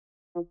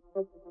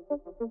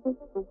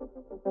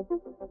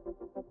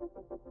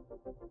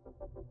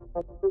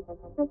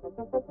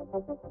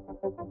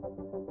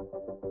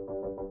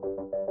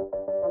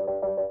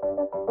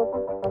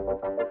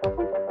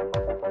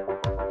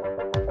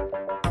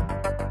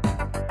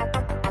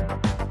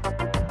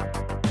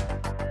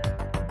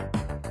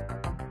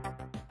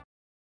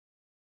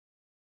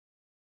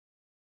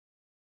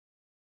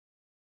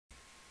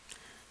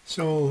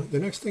So the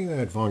next thing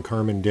that von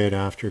Karman did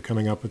after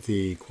coming up with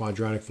the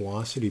quadratic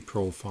velocity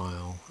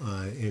profile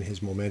in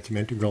his momentum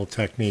integral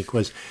technique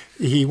was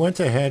he went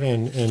ahead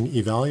and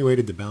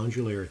evaluated the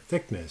boundary layer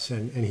thickness,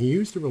 and he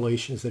used the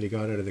relations that he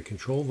got out of the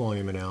control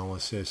volume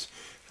analysis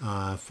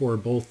for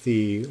both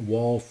the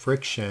wall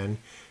friction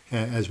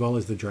as well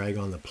as the drag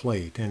on the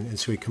plate. And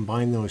so he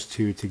combined those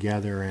two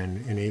together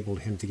and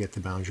enabled him to get the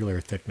boundary layer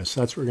thickness.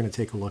 So that's what we're going to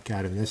take a look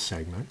at in this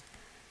segment.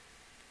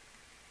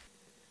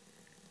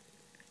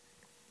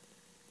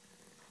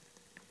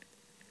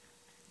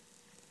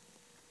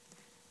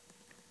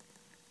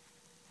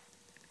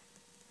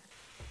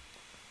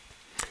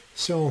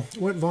 So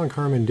what von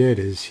Karman did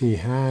is he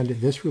had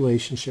this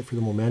relationship for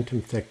the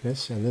momentum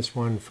thickness and this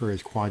one for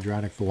his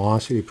quadratic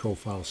velocity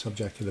profile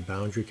subject to the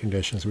boundary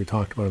conditions we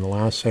talked about in the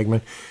last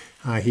segment.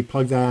 He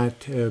plugged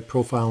that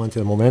profile into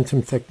the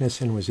momentum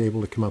thickness and was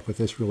able to come up with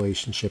this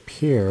relationship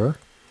here.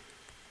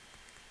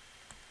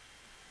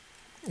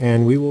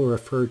 And we will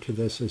refer to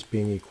this as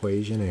being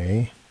equation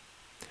A.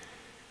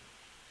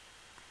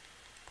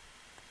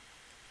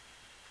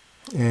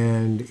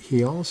 And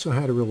he also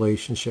had a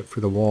relationship for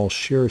the wall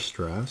shear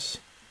stress.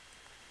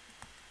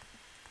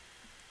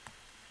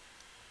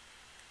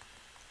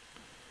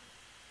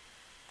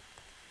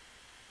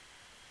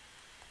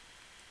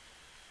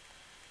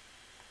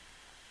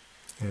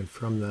 And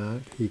from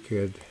that, he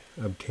could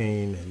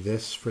obtain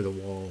this for the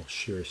wall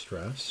shear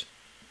stress.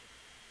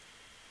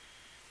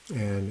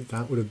 And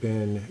that would have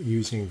been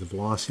using the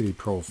velocity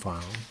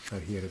profile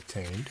that he had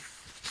obtained.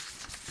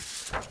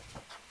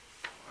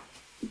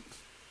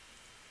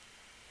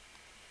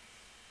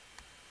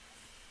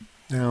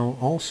 Now,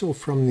 also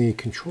from the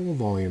control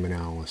volume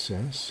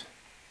analysis,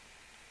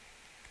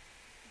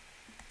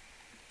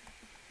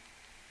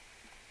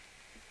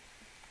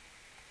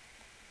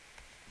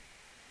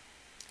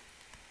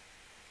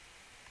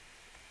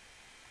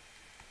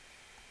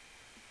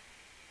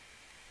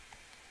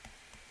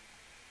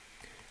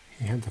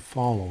 he had the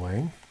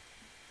following.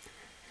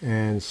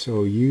 And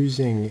so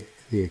using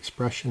the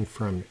expression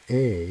from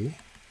A,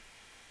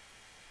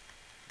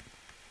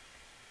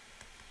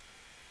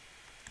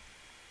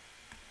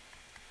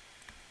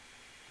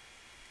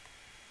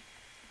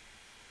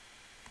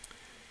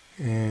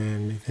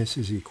 and this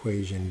is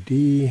equation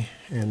D,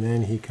 and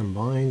then he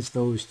combines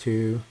those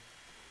two.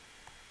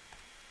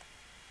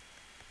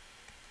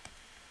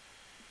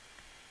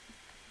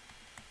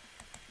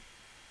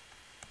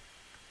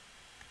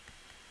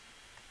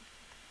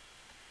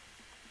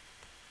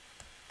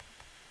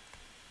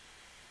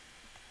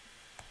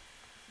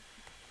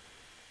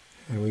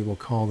 And we will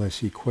call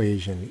this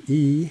equation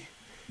E.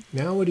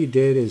 Now what he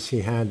did is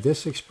he had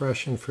this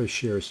expression for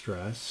shear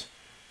stress.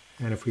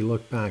 And if we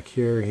look back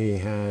here, he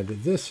had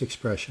this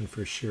expression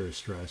for shear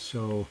stress.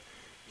 So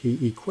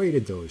he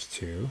equated those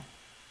two.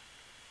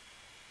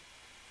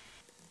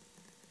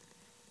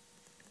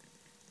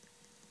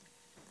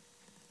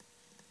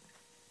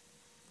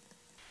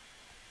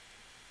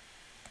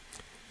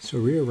 So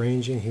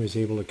rearranging, he was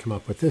able to come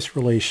up with this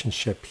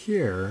relationship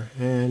here.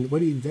 And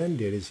what he then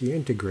did is he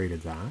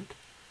integrated that.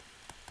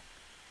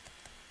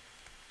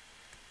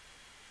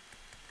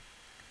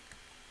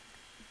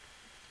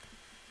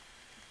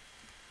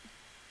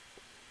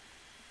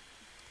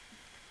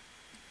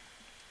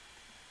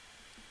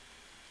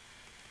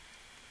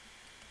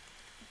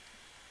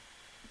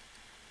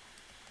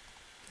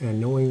 And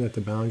knowing that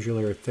the boundary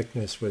layer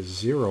thickness was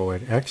 0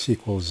 at x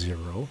equals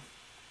 0,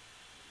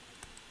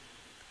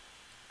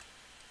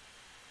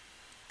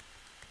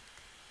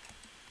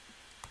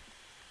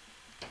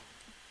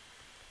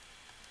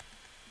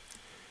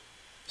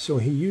 so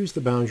he used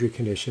the boundary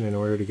condition in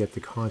order to get the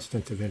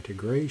constant of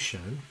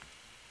integration.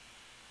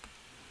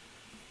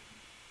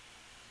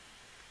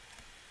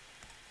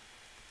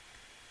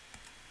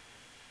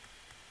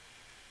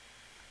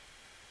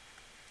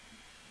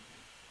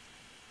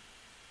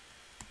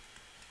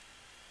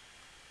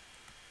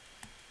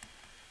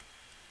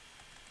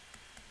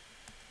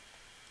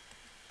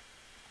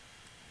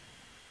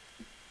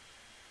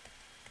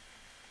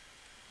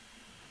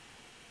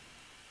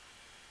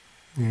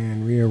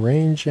 And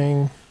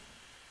rearranging,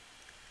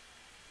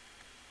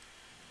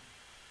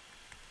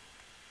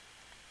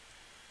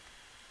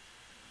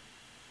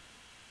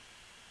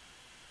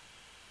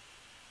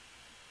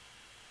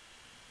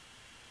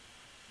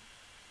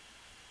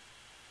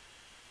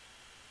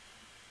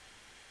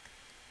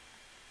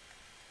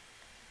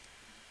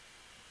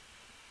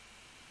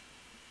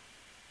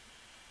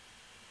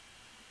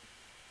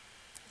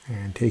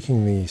 and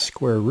taking the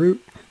square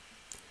root,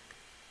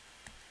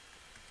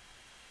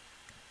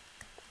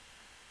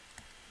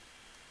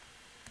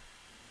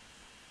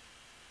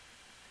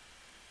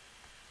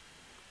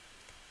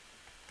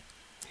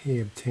 he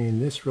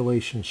obtained this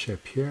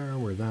relationship here,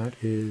 where that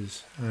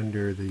is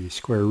under the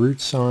square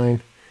root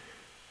sign,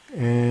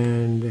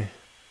 and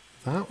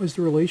that was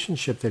the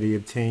relationship that he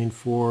obtained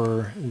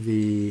for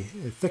the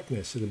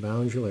thickness of the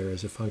boundary layer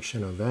as a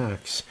function of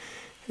x.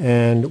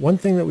 And one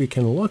thing that we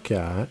can look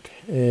at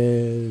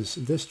is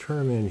this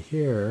term in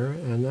here,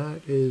 and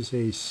that is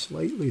a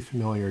slightly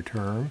familiar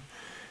term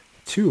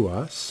to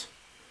us,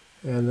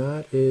 and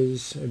that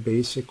is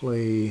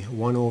basically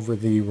 1 over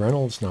the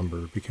Reynolds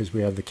number, because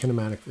we have the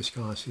kinematic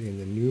viscosity in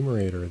the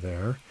numerator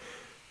there.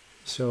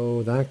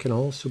 So that can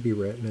also be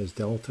written as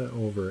delta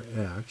over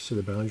x, so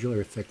the boundary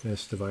layer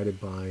thickness divided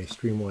by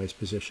streamwise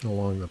position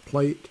along the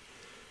plate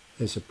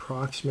is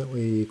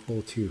approximately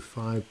equal to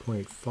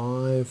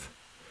 5.5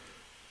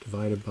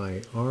 divided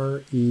by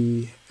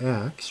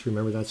Rex.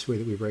 Remember, that's the way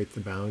that we write the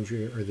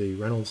boundary or the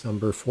Reynolds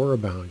number for a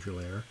boundary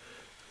layer,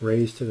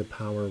 raised to the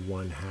power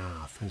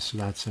 1/2. And so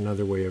that's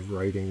another way of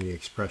writing the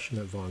expression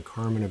that von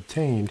Karman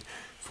obtained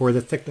for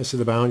the thickness of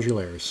the boundary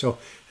layers. So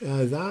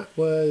that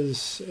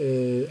was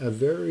a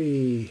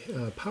very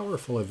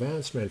powerful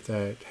advancement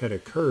that had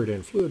occurred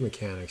in fluid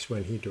mechanics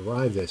when he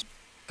derived this.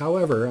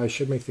 However, I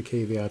should make the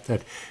caveat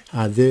that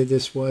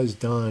this was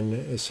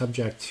done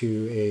subject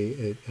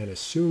to an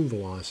assumed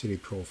velocity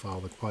profile,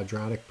 the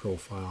quadratic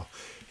profile,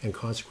 and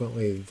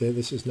consequently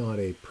this is not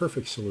a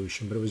perfect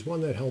solution, but it was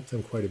one that helped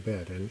them quite a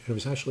bit, and it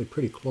was actually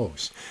pretty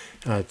close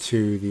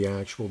to the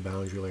actual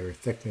boundary layer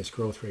thickness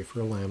growth rate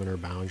for a laminar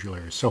boundary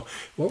layer. So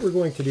what we're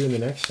going to do in the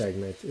next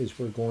segment is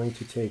we're going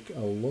to take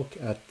a look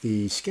at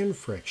the skin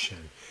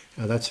friction.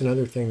 That's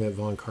another thing that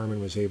von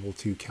Karman was able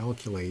to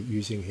calculate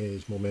using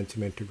his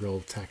momentum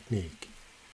integral technique.